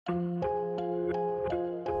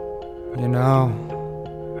You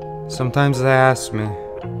know, sometimes they ask me,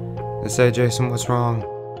 they say, Jason, what's wrong?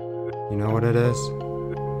 You know what it is?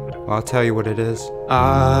 Well, I'll tell you what it is.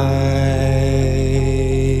 I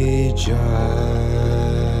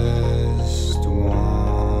just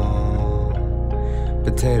want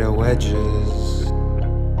potato wedges.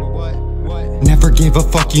 Never gave a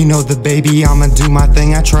fuck, you know the baby, I'ma do my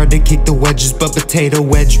thing. I tried to kick the wedges, but potato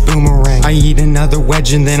wedge boomerang. I eat another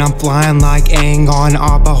wedge and then I'm flying like Aang on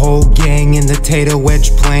Appa, whole gang in the tato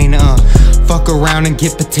wedge plane. Fuck around and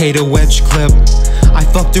get potato wedge clip. I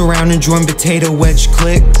fucked around and joined potato wedge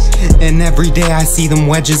click. And every day I see them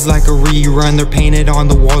wedges like a rerun. They're painted on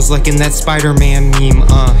the walls like in that Spider-Man meme.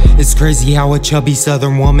 It's crazy how a chubby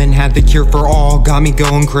southern woman had the cure for all. Got me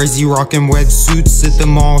going crazy, rocking wedge suits at the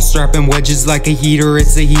mall, strapping wedges like a heater.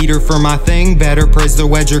 It's a heater for my thing. Better praise the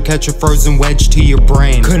wedge or catch a frozen wedge to your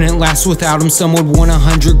brain. Couldn't last without him, some would want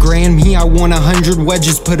 100 grand. Me, I want 100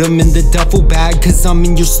 wedges, put them in the duffel bag, cause I'm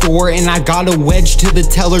in your store and I got a wedge to the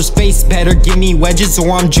teller's face. Better give me wedges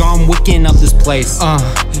or I'm John Wicking up this place.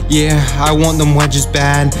 Yeah, I want them wedges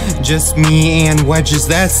bad. Just me and wedges,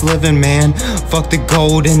 that's living, man. Fuck the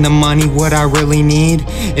gold and the money, what I really need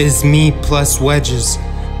is me plus wedges,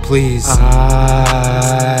 please. I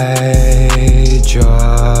just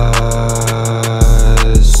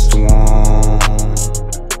want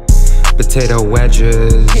potato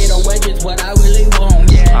wedges. Potato wedges, what I really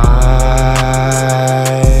want, yeah. I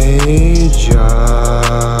just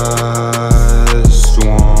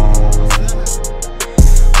want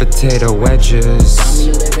potato wedges. Got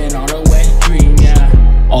me living on a wet dream, yeah.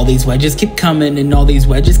 All these wedges keep coming and all these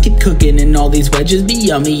wedges keep cooking, and all these wedges be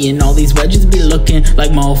yummy and all these wedges be looking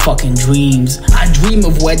like motherfucking dreams. I dream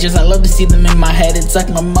of wedges, I love to see them in my head. It's like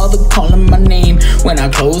my mother calling my name. When I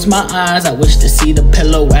close my eyes, I wish to see the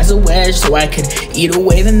pillow as a wedge so I could eat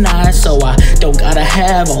away the night, so I don't gotta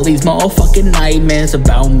have all these motherfucking nightmares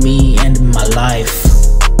about me and my life.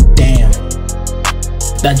 Damn,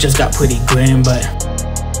 that just got pretty grim, but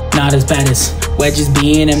not as bad as wedges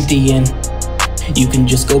being empty, and you can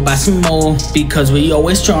just go buy some more because we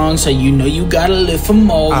always strong, so you know you gotta live for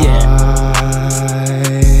more, yeah.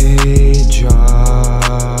 I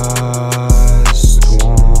just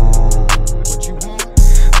want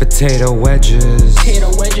potato wedges.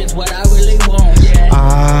 Potato wedges, what I really want, yeah. I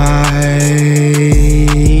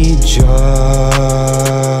just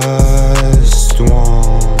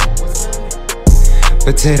want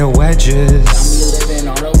potato wedges. I'm living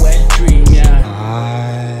on a wet dream, yeah.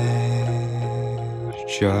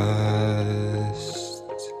 Just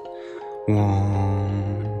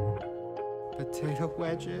want potato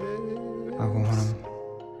wedges. I want them.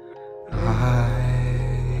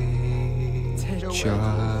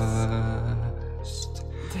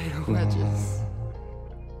 Potato wedges.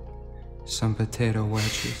 Some potato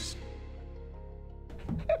wedges.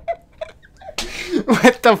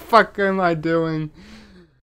 What the fuck am I doing?